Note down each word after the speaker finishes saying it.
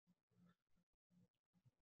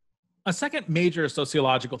A second major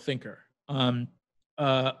sociological thinker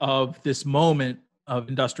of this moment of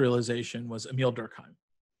industrialization was Emil Durkheim.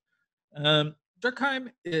 Durkheim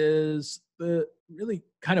is really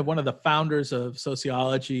kind of one of the founders of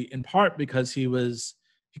sociology, in part because he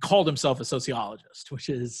called himself a sociologist, which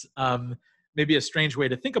is maybe a strange way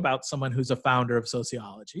to think about someone who's a founder of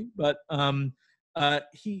sociology. But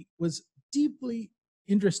he was deeply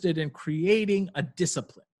interested in creating a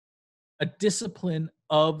discipline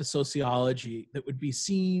of sociology that would be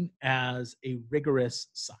seen as a rigorous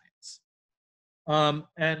science.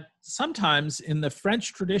 And sometimes in the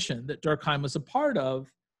French tradition that Durkheim was a part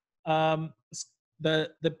of, um,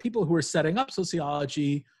 the people who were setting up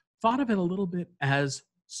sociology thought of it a little bit as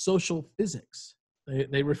social physics.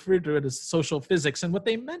 They referred to it as social physics. And what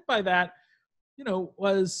they meant by that,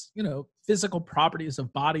 was, physical properties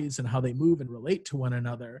of bodies and how they move and relate to one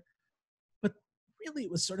another. But really,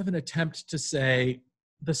 it was sort of an attempt to say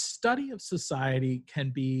the study of society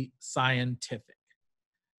can be scientific.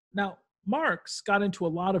 Now, Marx got into a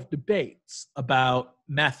lot of debates about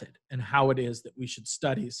method and how it is that we should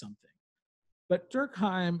study something. But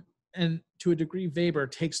Durkheim, and to a degree Weber,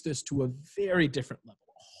 takes this to a very different level,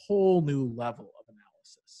 a whole new level of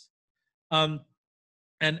analysis.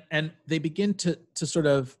 And they begin to sort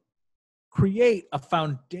of create a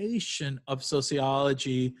foundation of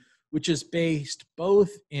sociology which is based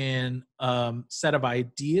both in a set of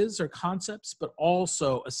ideas or concepts, but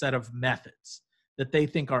also a set of methods that they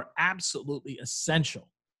think are absolutely essential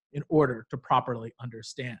in order to properly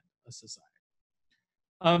understand a society.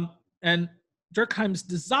 And Durkheim's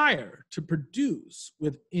desire to produce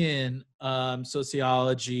within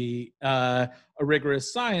sociology a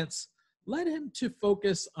rigorous science led him to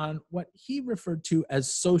focus on what he referred to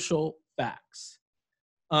as social facts.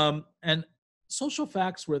 And social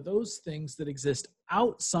facts were those things that exist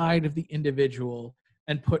outside of the individual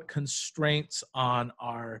and put constraints on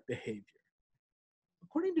our behavior.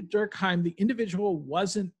 According to Durkheim, the individual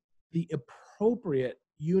wasn't the appropriate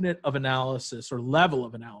unit of analysis or level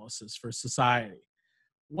of analysis for society.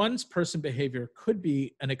 One's person behavior could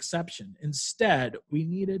be an exception. Instead, we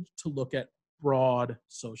needed to look at broad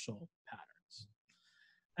social patterns.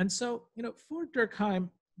 And so, for Durkheim,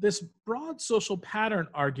 this broad social pattern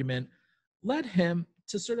argument led him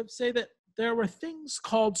to sort of say that there were things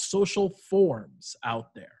called social forms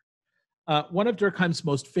out there. One of Durkheim's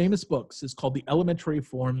most famous books is called The Elementary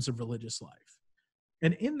Forms of Religious Life.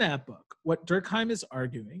 And in that book, what Durkheim is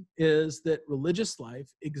arguing is that religious life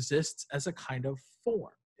exists as a kind of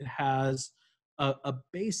form. It has a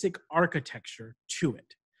basic architecture to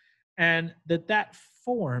it. And that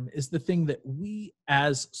form is the thing that we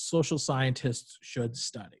as social scientists should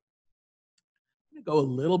study. I'm going to go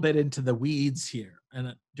a little bit into the weeds here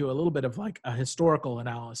and do a little bit of like a historical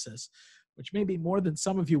analysis, which may be more than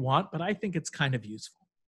some of you want, but I think it's kind of useful.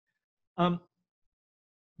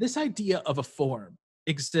 This idea of a form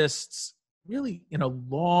exists really in a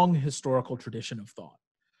long historical tradition of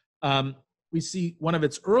thought. We see one of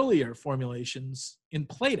its earlier formulations in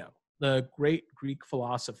Plato, the great Greek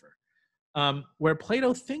philosopher, where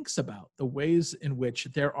Plato thinks about the ways in which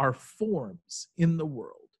there are forms in the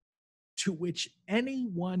world to which any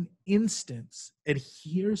one instance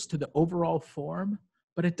adheres to the overall form,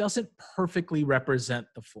 but it doesn't perfectly represent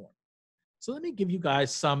the form. So let me give you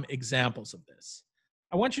guys some examples of this.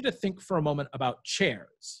 I want you to think for a moment about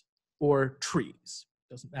chairs or trees.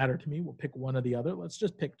 Doesn't matter to me. We'll pick one or the other. Let's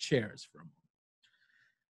just pick chairs for a moment.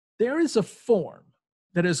 There is a form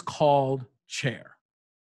that is called chair.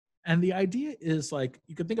 And the idea is like,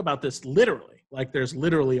 you can think about this literally, like there's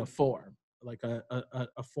literally a form, like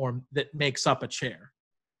a form that makes up a chair.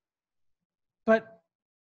 But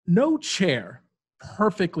no chair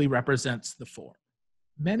perfectly represents the form.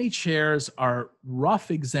 Many chairs are rough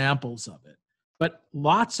examples of it, but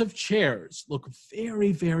lots of chairs look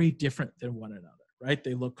very, very different than one another, right?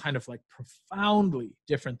 They look kind of like profoundly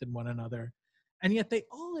different than one another. And yet they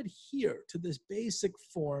all adhere to this basic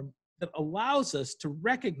form that allows us to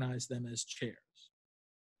recognize them as chairs.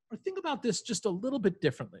 Or think about this just a little bit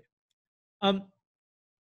differently.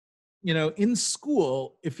 In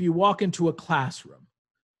school, if you walk into a classroom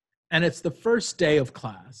and it's the first day of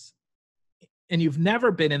class and you've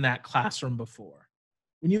never been in that classroom before,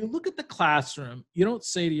 when you look at the classroom, you don't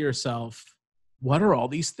say to yourself, what are all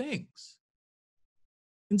these things?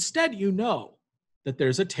 Instead, you know that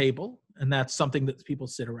there's a table, and that's something that people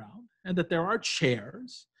sit around, and that there are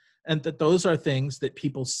chairs, and that those are things that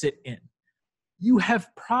people sit in. You have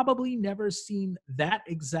probably never seen that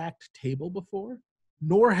exact table before,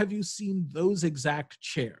 nor have you seen those exact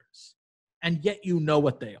chairs, and yet you know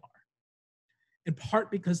what they are. In part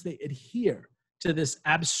because they adhere to this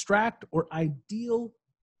abstract or ideal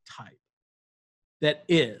type that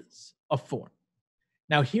is a form.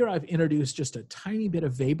 Now, here I've introduced just a tiny bit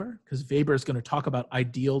of Weber, because Weber is going to talk about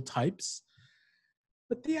ideal types.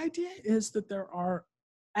 But the idea is that there are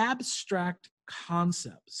abstract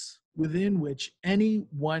concepts within which any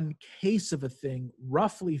one case of a thing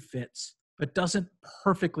roughly fits, but doesn't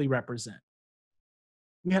perfectly represent.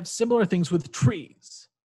 We have similar things with trees.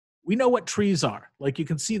 We know what trees are. Like, you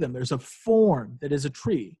can see them. There's a form that is a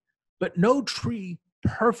tree, but no tree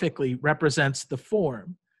perfectly represents the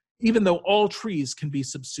form, even though all trees can be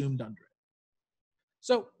subsumed under it.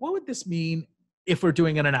 So what would this mean if we're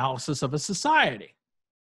doing an analysis of a society?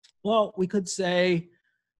 Well, we could say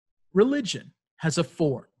religion has a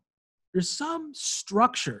form. There's some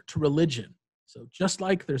structure to religion. So just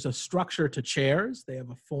like there's a structure to chairs, they have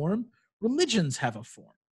a form, religions have a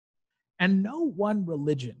form. And no one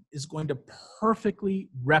religion is going to perfectly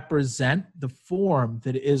represent the form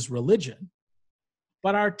that is religion.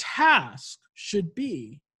 But our task should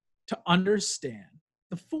be to understand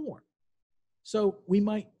the form. So we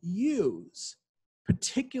might use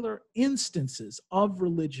particular instances of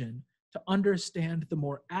religion to understand the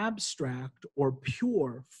more abstract or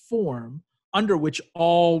pure form under which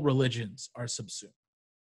all religions are subsumed.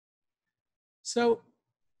 So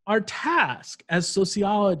our task as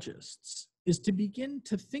sociologists is to begin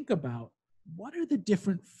to think about what are the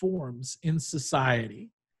different forms in society,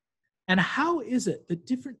 and how is it that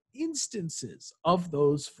different instances of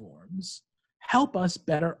those forms help us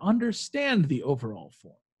better understand the overall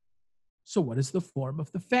form. So what is the form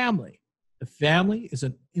of the family? The family is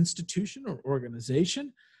an institution or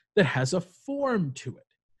organization that has a form to it.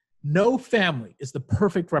 No family is the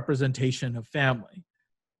perfect representation of family.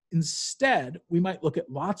 Instead, we might look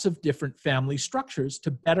at lots of different family structures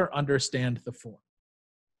to better understand the form.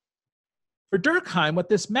 For Durkheim, what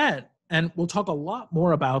this meant, and we'll talk a lot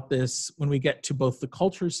more about this when we get to both the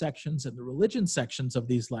culture sections and the religion sections of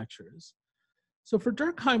these lectures. So for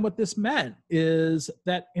Durkheim, what this meant is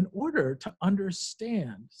that in order to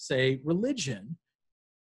understand, say, religion,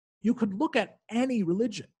 you could look at any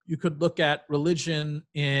religion. You could look at religion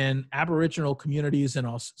in Aboriginal communities in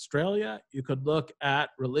Australia. You could look at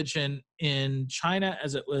religion in China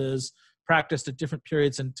as it was practiced at different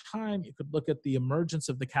periods in time. You could look at the emergence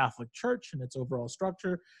of the Catholic Church and its overall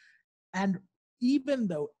structure. And even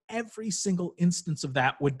though every single instance of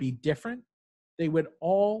that would be different, they would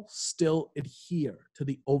all still adhere to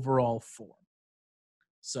the overall form.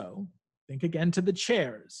 So think again to the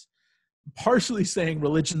chairs. I'm partially saying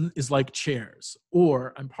religion is like chairs,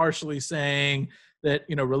 or I'm partially saying that,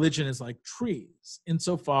 religion is like trees,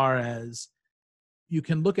 insofar as you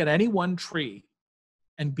can look at any one tree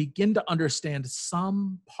and begin to understand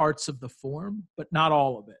some parts of the form, but not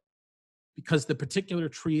all of it, because the particular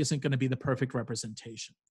tree isn't going to be the perfect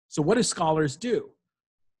representation. So what do scholars do?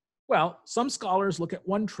 Well, some scholars look at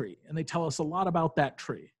one tree and they tell us a lot about that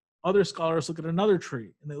tree. Other scholars look at another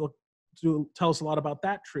tree and they tell us a lot about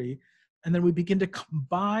that tree. And then we begin to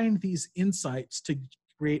combine these insights to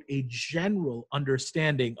create a general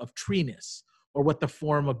understanding of treeness, or what the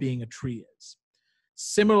form of being a tree is.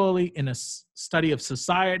 Similarly, in a study of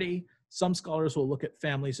society, some scholars will look at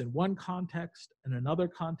families in one context, in another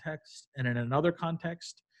context, and in another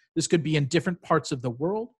context. This could be in different parts of the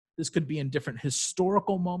world. This could be in different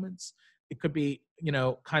historical moments. It could be,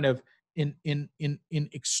 kind of in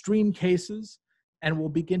extreme cases. And we'll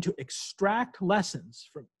begin to extract lessons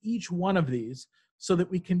from each one of these so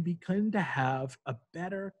that we can begin to have a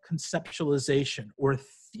better conceptualization or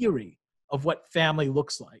theory of what family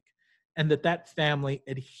looks like, and that family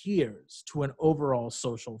adheres to an overall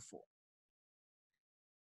social form.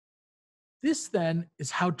 This then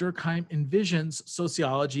is how Durkheim envisions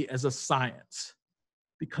sociology as a science,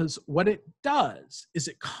 because what it does is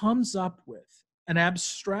it comes up with an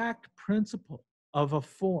abstract principle of a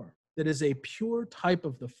form that is a pure type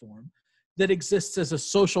of the form that exists as a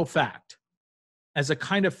social fact, as a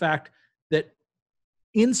kind of fact that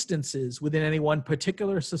instances within any one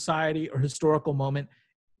particular society or historical moment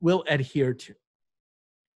will adhere to.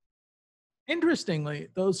 Interestingly,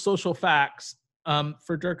 those social facts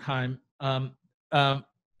for Durkheim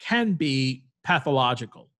can be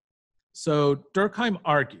pathological. So Durkheim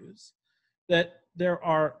argues that there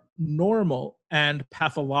are normal and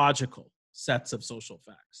pathological sets of social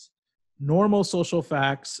facts. Normal social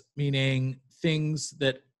facts, meaning things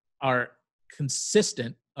that are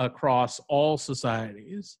consistent across all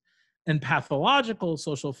societies, and pathological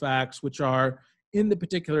social facts, which are in the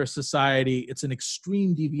particular society, it's an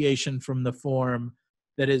extreme deviation from the form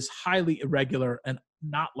that is highly irregular and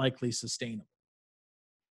not likely sustainable.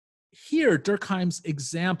 here, Durkheim's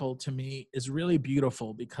example to me is really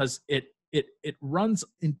beautiful because it runs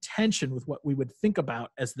in tension with what we would think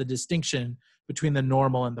about as the distinction between the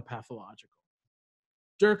normal and the pathological.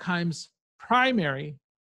 Durkheim's primary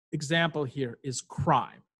example here is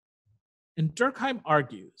crime. And Durkheim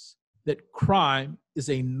argues that crime is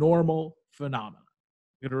a normal phenomenon.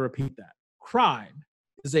 I'm going to repeat that. Crime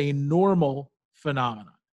is a normal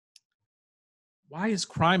phenomenon. Why is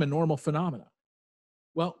crime a normal phenomenon?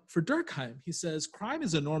 Well, for Durkheim, he says crime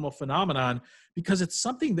is a normal phenomenon because it's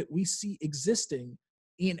something that we see existing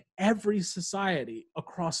in every society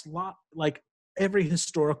across like every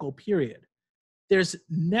historical period. There's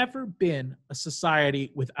never been a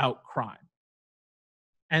society without crime.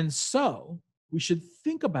 And so we should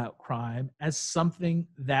think about crime as something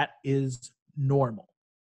that is normal.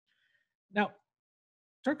 Now,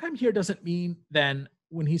 Durkheim here doesn't mean then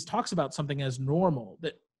when he talks about something as normal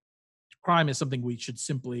that crime is something we should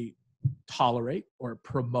simply tolerate or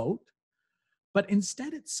promote, but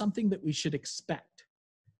instead it's something that we should expect.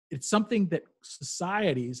 It's something that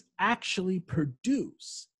societies actually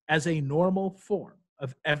produce as a normal form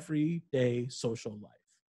of everyday social life.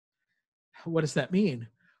 What does that mean?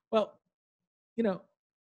 Well,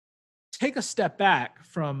 take a step back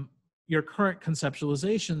from your current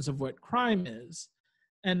conceptualizations of what crime is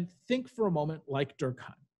and think for a moment like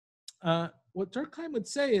Durkheim. What Durkheim would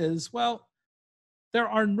say is, well, there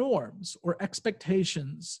are norms or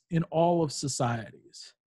expectations in all of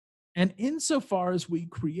societies. And insofar as we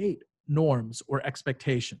create norms or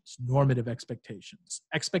expectations, normative expectations,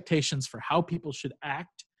 expectations for how people should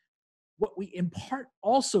act, what we in part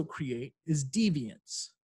also create is deviance.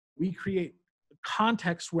 We create a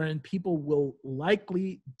context wherein people will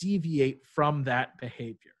likely deviate from that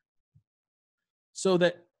behavior. So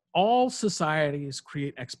that all societies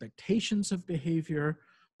create expectations of behavior,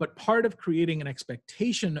 but part of creating an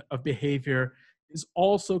expectation of behavior is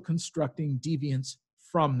also constructing deviance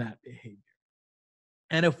from that behavior.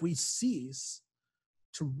 And if we cease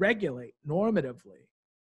to regulate normatively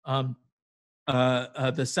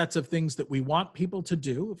the sets of things that we want people to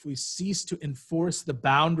do, if we cease to enforce the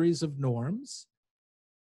boundaries of norms,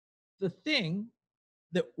 the thing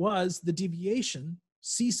that was the deviation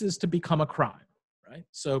ceases to become a crime, right?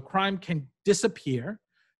 So crime can disappear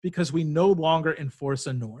because we no longer enforce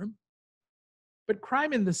a norm. But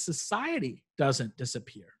crime in the society doesn't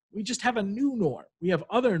disappear. We just have a new norm. We have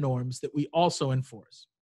other norms that we also enforce.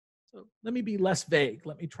 So let me be less vague.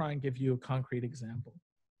 Let me try and give you a concrete example.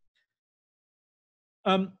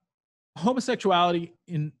 Homosexuality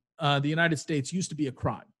in the United States used to be a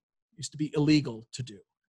crime, used to be illegal to do.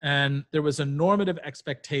 And there was a normative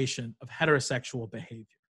expectation of heterosexual behavior.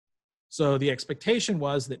 So the expectation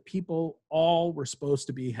was that people all were supposed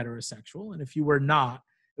to be heterosexual. And if you were not,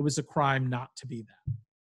 it was a crime not to be that.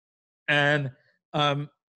 And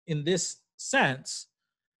in this sense,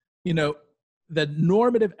 the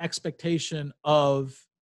normative expectation of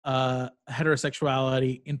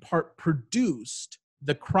heterosexuality in part produced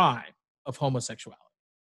the crime of homosexuality.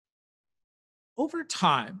 Over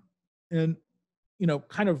time, and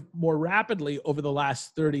kind of more rapidly over the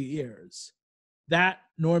last 30 years, that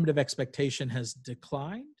normative expectation has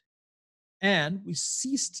declined, and we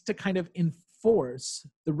ceased to kind of enforce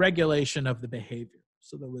the regulation of the behavior.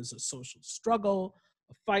 So there was a social struggle,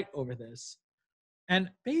 a fight over this. And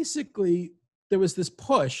basically, there was this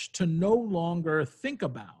push to no longer think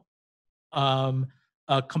about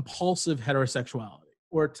compulsive heterosexuality,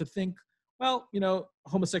 or to think, well,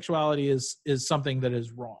 homosexuality is something that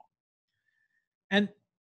is wrong. And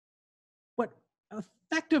what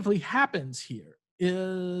effectively happens here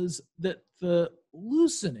is that the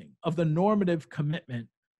loosening of the normative commitment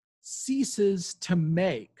ceases to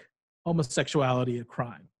make homosexuality a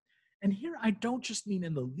crime. And here I don't just mean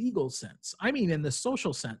in the legal sense, I mean in the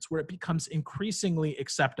social sense, where it becomes increasingly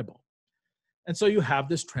acceptable. And so you have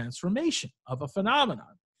this transformation of a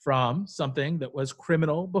phenomenon from something that was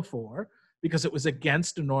criminal before because it was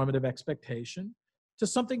against a normative expectation to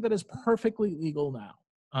something that is perfectly legal now.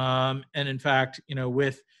 And in fact,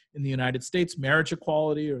 in the United States, marriage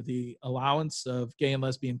equality or the allowance of gay and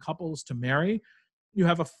lesbian couples to marry, you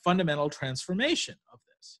have a fundamental transformation of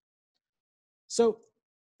this. So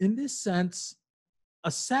in this sense, a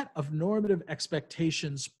set of normative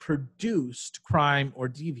expectations produced crime or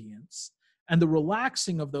deviance, and the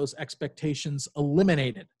relaxing of those expectations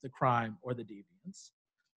eliminated the crime or the deviance.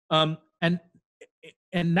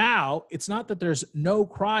 And now it's not that there's no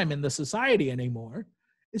crime in the society anymore.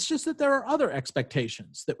 It's just that there are other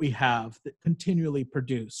expectations that we have that continually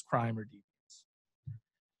produce crime or deviance.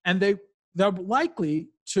 And they're likely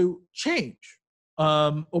to change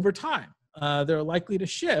over time. they're likely to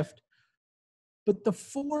shift, but the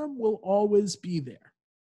form will always be there.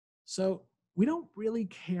 So we don't really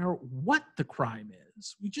care what the crime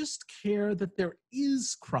is. We just care that there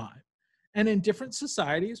is crime. And in different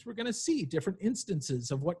societies, we're going to see different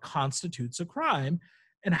instances of what constitutes a crime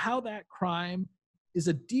and how that crime is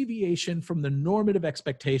a deviation from the normative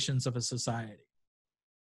expectations of a society.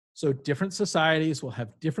 So different societies will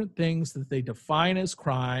have different things that they define as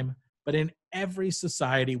crime, but in every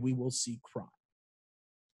society, we will see crime.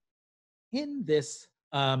 In this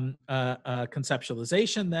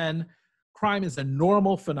conceptualization, then, crime is a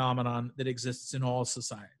normal phenomenon that exists in all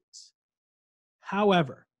societies.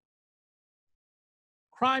 However,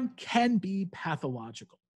 crime can be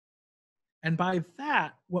pathological. And by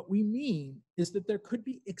that, what we mean is that there could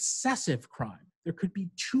be excessive crime. There could be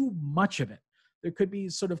too much of it. There could be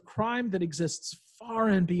sort of crime that exists far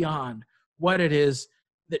and beyond what it is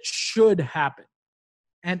that should happen.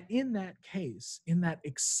 And in that case, in that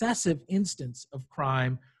excessive instance of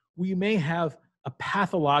crime, we may have a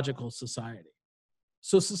pathological society.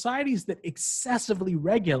 So societies that excessively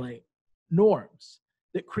regulate norms,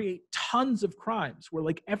 that create tons of crimes, where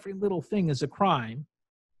like every little thing is a crime,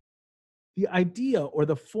 the idea or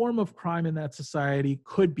the form of crime in that society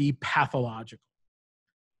could be pathological.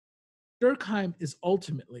 Durkheim is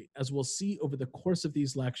ultimately, as we'll see over the course of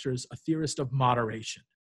these lectures, a theorist of moderation.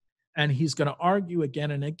 And he's going to argue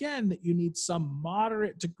again and again that you need some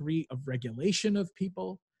moderate degree of regulation of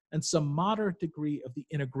people and some moderate degree of the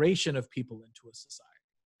integration of people into a society.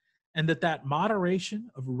 And that moderation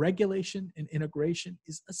of regulation and integration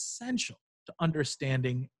is essential to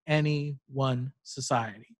understanding any one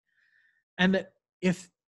society. And that if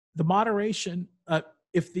the moderation,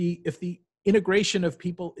 if the integration of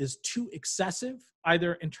people is too excessive,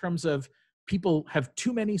 either in terms of people have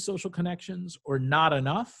too many social connections or not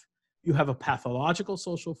enough, you have a pathological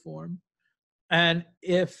social form. And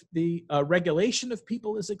if the regulation of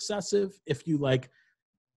people is excessive, if you like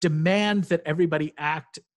demand that everybody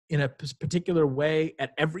act in a particular way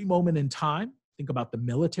at every moment in time, think about the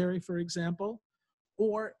military, for example,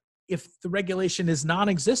 or if the regulation is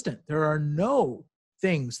non-existent, there are no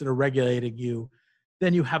things that are regulating you,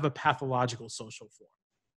 then you have a pathological social form.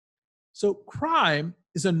 So crime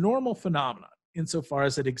is a normal phenomenon insofar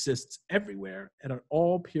as it exists everywhere and at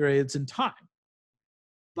all periods in time.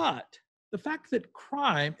 But the fact that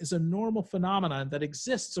crime is a normal phenomenon that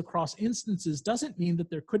exists across instances doesn't mean that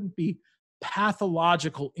there couldn't be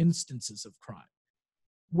pathological instances of crime,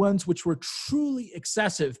 ones which were truly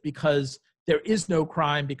excessive because there is no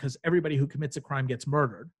crime because everybody who commits a crime gets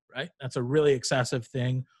murdered, right? That's a really excessive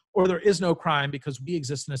thing. Or there is no crime because we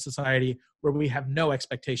exist in a society where we have no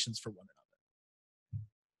expectations for one another.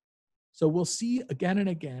 So we'll see again and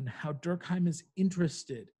again how Durkheim is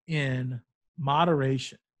interested in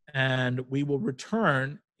moderation. And we will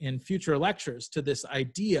return in future lectures to this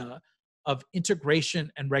idea of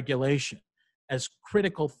integration and regulation as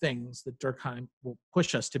critical things that Durkheim will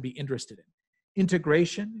push us to be interested in.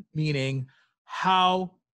 Integration, meaning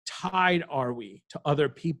how tied are we to other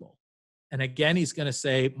people? And again, he's going to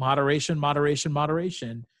say moderation, moderation,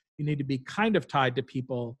 moderation. You need to be kind of tied to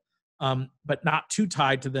people, but not too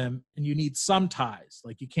tied to them. And you need some ties,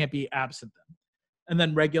 like you can't be absent them. And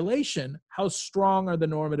then regulation, how strong are the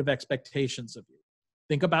normative expectations of you?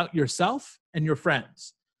 Think about yourself and your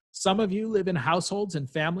friends. Some of you live in households and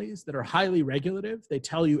families that are highly regulative. They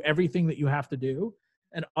tell you everything that you have to do.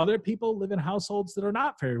 And other people live in households that are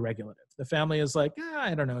not very regulative. The family is like,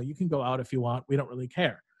 I don't know, you can go out if you want. We don't really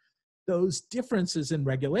care. Those differences in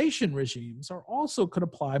regulation regimes are also could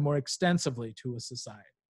apply more extensively to a society.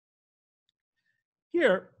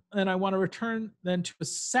 Here, and I want to return then to a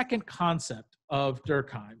second concept of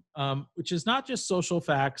Durkheim, which is not just social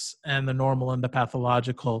facts and the normal and the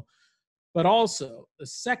pathological, but also the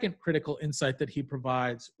second critical insight that he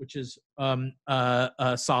provides, which is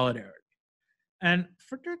solidarity. And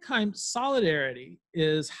for Durkheim, solidarity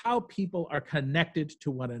is how people are connected to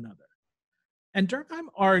one another. And Durkheim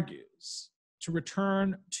argues, to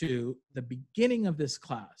return to the beginning of this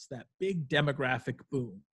class, that big demographic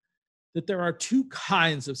boom, that there are two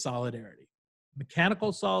kinds of solidarity: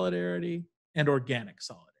 mechanical solidarity and organic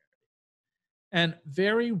solidarity. And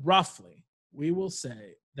very roughly, we will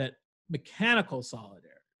say that mechanical solidarity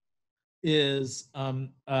is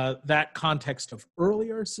that context of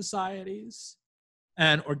earlier societies,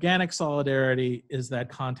 and organic solidarity is that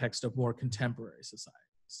context of more contemporary societies.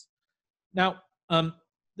 Now,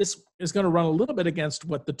 this is going to run a little bit against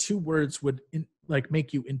what the two words would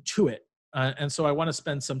make you intuit. And so I want to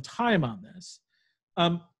spend some time on this.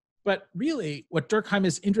 But really, what Durkheim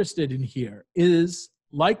is interested in here is,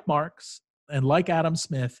 like Marx and like Adam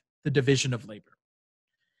Smith, the division of labor.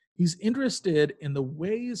 He's interested in the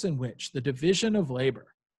ways in which the division of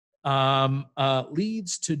labor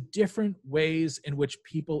leads to different ways in which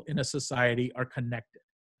people in a society are connected.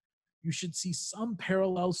 You should see some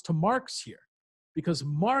parallels to Marx here, because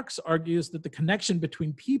Marx argues that the connection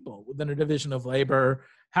between people within a division of labor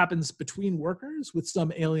happens between workers with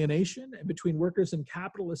some alienation and between workers and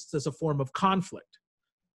capitalists as a form of conflict.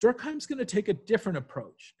 Durkheim's going to take a different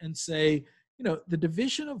approach and say, the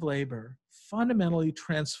division of labor fundamentally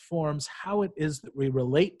transforms how it is that we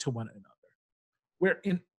relate to one another. Where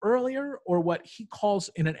in earlier, or what he calls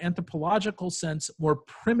in an anthropological sense, more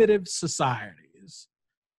primitive societies,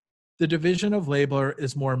 the division of labor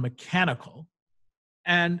is more mechanical.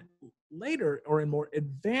 And later, or in more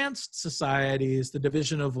advanced societies, the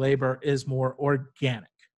division of labor is more organic.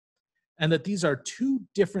 And that these are two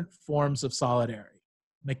different forms of solidarity: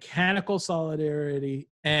 mechanical solidarity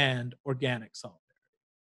and organic solidarity.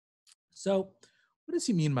 So what does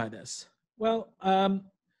he mean by this? Well,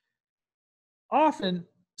 often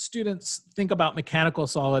students think about mechanical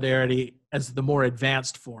solidarity as the more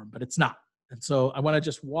advanced form, but it's not. And so I want to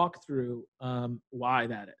just walk through why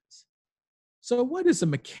that is. So what is a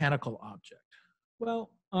mechanical object?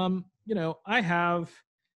 Well, I have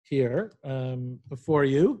here before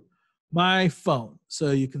you my phone.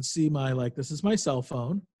 So you can see this is my cell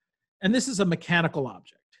phone, and this is a mechanical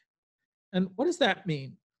object. And what does that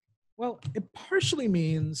mean? Well, it partially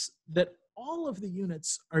means that all of the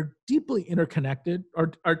units are deeply interconnected,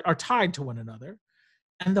 or are tied to one another,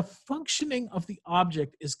 and the functioning of the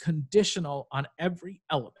object is conditional on every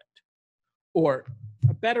element. Or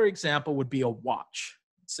a better example would be a watch.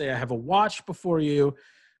 Say I have a watch before you,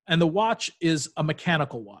 and the watch is a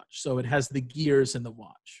mechanical watch, so it has the gears in the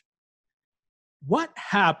watch. What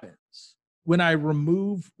happens when I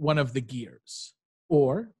remove one of the gears?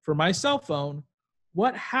 Or for my cell phone,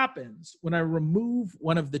 what happens when I remove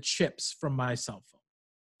one of the chips from my cell phone?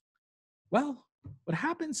 Well, what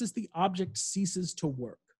happens is the object ceases to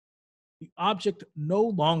work. The object no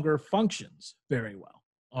longer functions very well,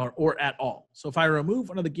 or at all. So if I remove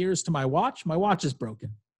one of the gears to my watch is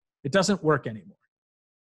broken. It doesn't work anymore.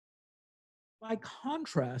 By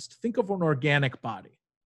contrast, think of an organic body.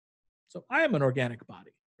 So I am an organic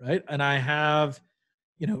body, right? And I have,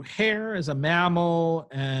 hair as a mammal,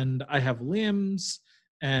 and I have limbs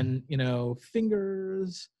and,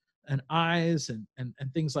 fingers and eyes and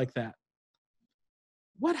things like that.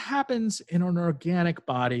 What happens in an organic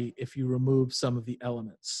body if you remove some of the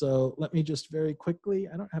elements? So let me just very quickly,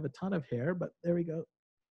 I don't have a ton of hair, but there we go.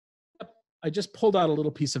 Yep, I just pulled out a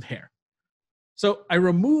little piece of hair. So I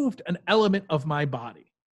removed an element of my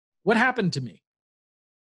body. What happened to me?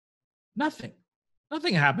 Nothing.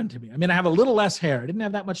 Nothing happened to me. I mean, I have a little less hair. I didn't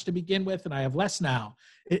have that much to begin with, and I have less now.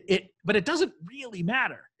 But it doesn't really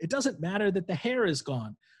matter. It doesn't matter that the hair is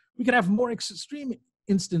gone. We could have more extreme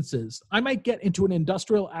instances. I might get into an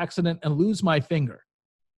industrial accident and lose my finger,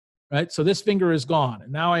 right? So this finger is gone,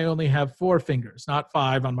 and now I only have 4 fingers, not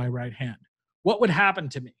 5 on my right hand. What would happen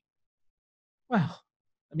to me? Well,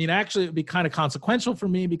 I mean, actually, it would be kind of consequential for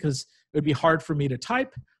me because it would be hard for me to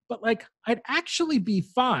type. But I'd actually be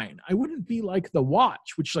fine. I wouldn't be like the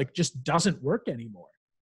watch, which just doesn't work anymore.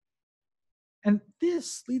 And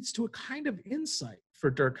this leads to a kind of insight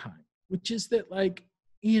for Durkheim, which is that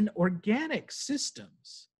in organic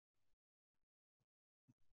systems,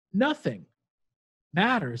 nothing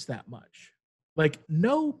matters that much.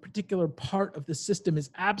 No particular part of the system is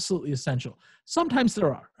absolutely essential. Sometimes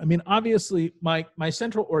there are. I mean, obviously, my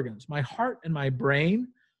central organs, my heart and my brain,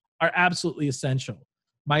 are absolutely essential.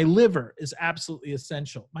 My liver is absolutely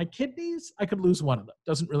essential. My kidneys, I could lose one of them.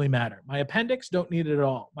 Doesn't really matter. My appendix, don't need it at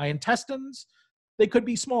all. My intestines, they could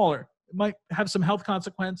be smaller. It might have some health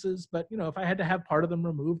consequences, but if I had to have part of them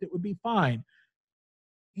removed, it would be fine.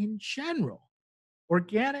 In general,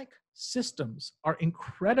 organic systems are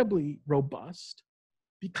incredibly robust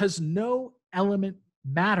because no element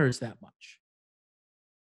matters that much.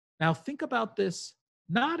 Now think about this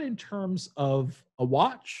not in terms of a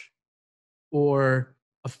watch or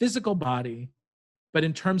a physical body, but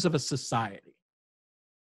in terms of a society.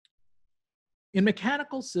 In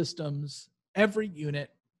mechanical systems, every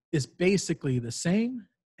unit is basically the same,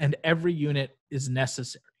 and every unit is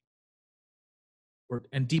necessary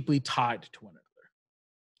and deeply tied to one another.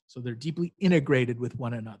 So they're deeply integrated with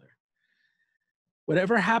one another.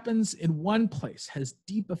 Whatever happens in one place has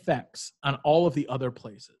deep effects on all of the other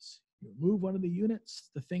places. You remove one of the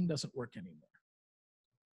units, the thing doesn't work anymore.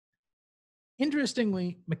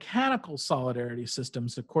 Interestingly, mechanical solidarity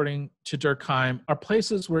systems, according to Durkheim, are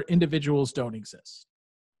places where individuals don't exist.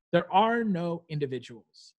 There are no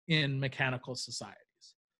individuals in mechanical societies.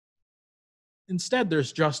 Instead,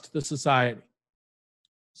 there's just the society.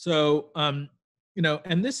 So,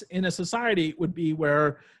 and this in a society would be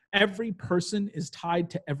where every person is tied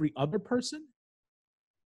to every other person,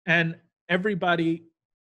 and everybody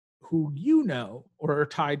who you know or are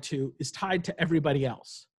tied to is tied to everybody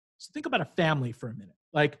else. So think about a family for a minute.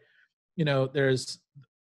 Like, there's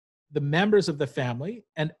the members of the family,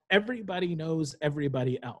 and everybody knows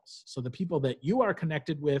everybody else. So the people that you are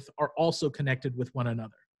connected with are also connected with one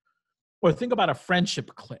another. Or think about a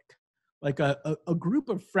friendship clique. Like a group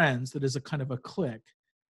of friends that is a kind of a clique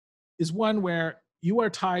is one where you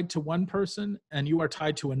are tied to one person and you are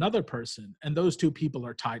tied to another person, and those two people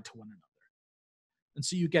are tied to one another. And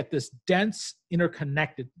so you get this dense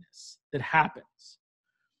interconnectedness that happens.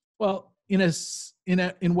 Well, in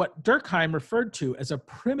what Durkheim referred to as a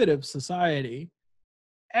primitive society,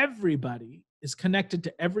 everybody is connected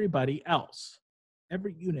to everybody else.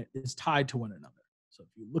 Every unit is tied to one another. So if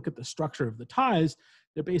you look at the structure of the ties,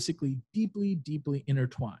 they're basically deeply, deeply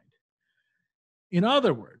intertwined. In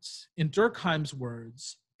other words, in Durkheim's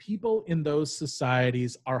words, people in those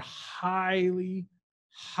societies are highly,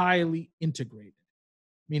 highly integrated,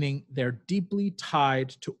 meaning they're deeply tied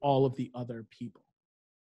to all of the other people.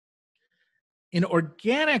 In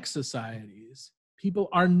organic societies, people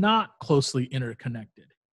are not closely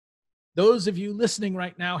interconnected. Those of you listening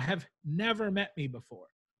right now have never met me before.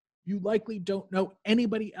 You likely don't know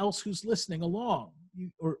anybody else who's listening along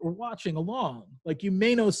or watching along. Like, you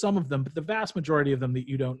may know some of them, but the vast majority of them that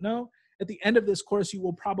you don't know, at the end of this course, you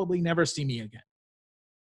will probably never see me again.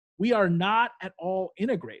 We are not at all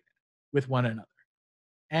integrated with one another.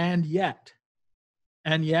 And yet,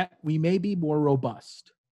 we may be more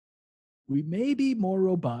robust. We may be more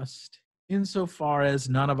robust insofar as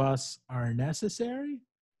none of us are necessary,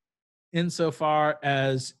 insofar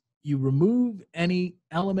as you remove any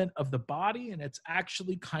element of the body and it's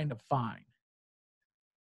actually kind of fine.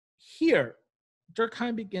 Here,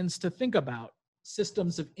 Durkheim begins to think about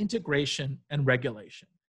systems of integration and regulation.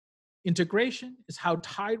 Integration is how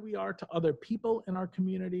tied we are to other people in our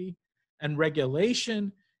community, and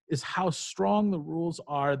regulation is how strong the rules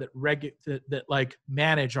are that like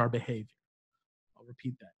manage our behavior. I'll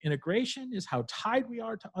repeat that. Integration is how tied we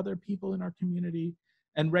are to other people in our community,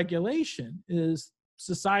 and regulation is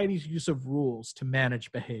society's use of rules to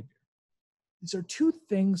manage behavior. These are two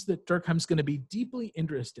things that Durkheim's going to be deeply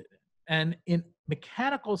interested in. And in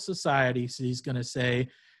mechanical societies, he's going to say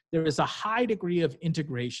there is a high degree of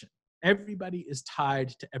integration. Everybody is tied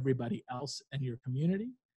to everybody else in your community.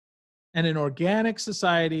 And in organic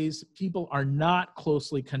societies, people are not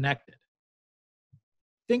closely connected.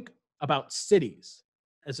 Think about cities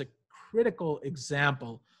as a critical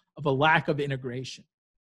example of a lack of integration.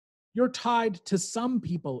 You're tied to some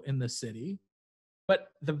people in the city, but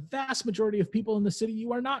the vast majority of people in the city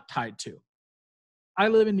you are not tied to. I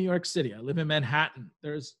live in New York City. I live in Manhattan.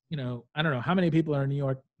 There's, I don't know how many people are in New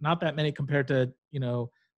York. Not that many compared to,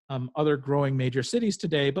 other growing major cities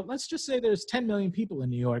today. But let's just say there's 10 million people in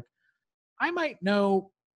New York. I might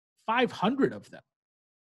know 500 of them.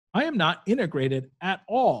 I am not integrated at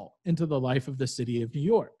all into the life of the city of New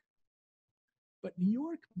York. But New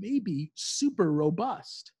York may be super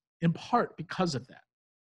robust, in part because of that.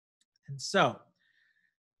 And so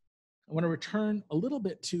I want to return a little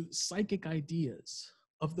bit to psychic ideas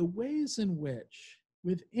of the ways in which,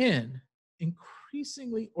 within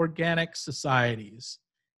increasingly organic societies,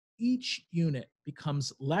 each unit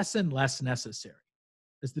becomes less and less necessary.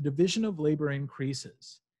 As the division of labor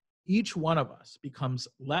increases, each one of us becomes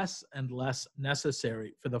less and less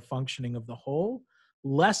necessary for the functioning of the whole,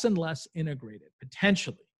 less and less integrated,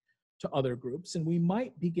 potentially, to other groups. And we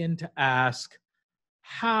might begin to ask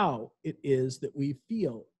how it is that we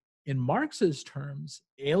feel, in Marx's terms,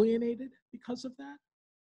 alienated because of that,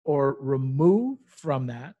 or removed from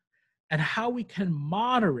that, and how we can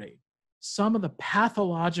moderate some of the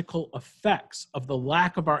pathological effects of the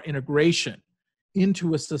lack of our integration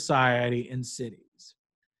into a society and cities.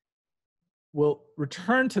 We'll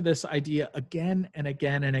return to this idea again and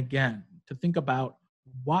again and again to think about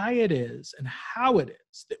why it is and how it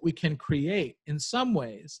is that we can create, in some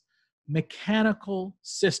ways, mechanical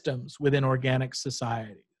systems within organic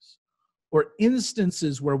societies, or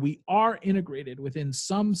instances where we are integrated within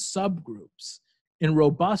some subgroups in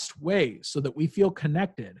robust ways so that we feel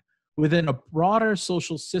connected within a broader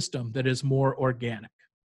social system that is more organic.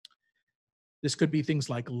 This could be things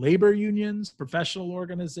like labor unions, professional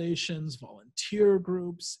organizations, volunteer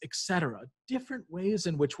groups, etc. Different ways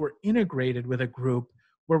in which we're integrated with a group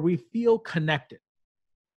where we feel connected.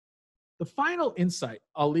 The final insight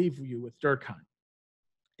I'll leave you with Durkheim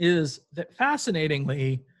is that,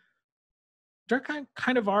 fascinatingly, Durkheim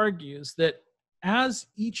kind of argues that as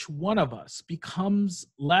each one of us becomes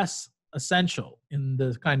less essential in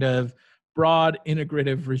the kind of broad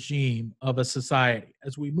integrative regime of a society,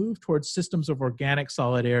 as we move towards systems of organic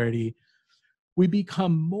solidarity, we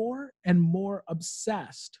become more and more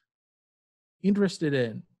obsessed, interested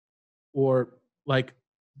in, or like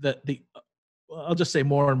the I'll just say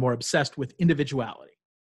more and more obsessed with individuality.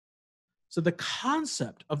 So the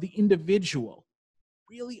concept of the individual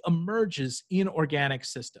really emerges in organic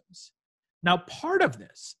systems. Now, part of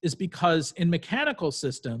this is because in mechanical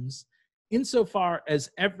systems, insofar as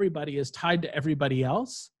everybody is tied to everybody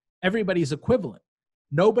else, everybody's equivalent.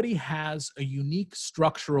 Nobody has a unique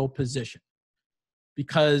structural position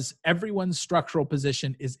because everyone's structural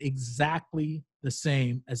position is exactly the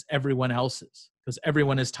same as everyone else's, because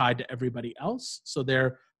everyone is tied to everybody else. So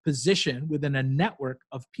their position within a network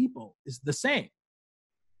of people is the same.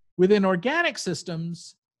 Within organic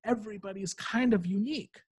systems, everybody's kind of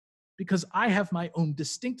unique because I have my own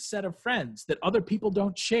distinct set of friends that other people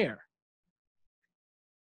don't share.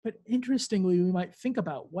 But interestingly, we might think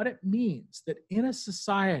about what it means that in a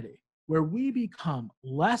society where we become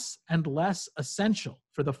less and less essential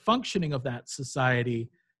for the functioning of that society,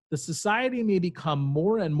 the society may become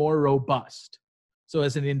more and more robust. So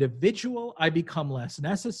as an individual, I become less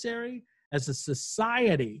necessary. As a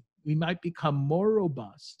society, we might become more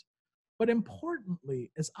robust. But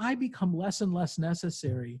importantly, as I become less and less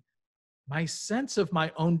necessary, my sense of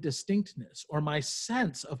my own distinctness or my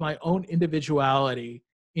sense of my own individuality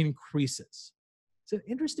increases. It's an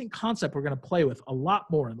interesting concept we're going to play with a lot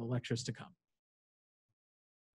more in the lectures to come.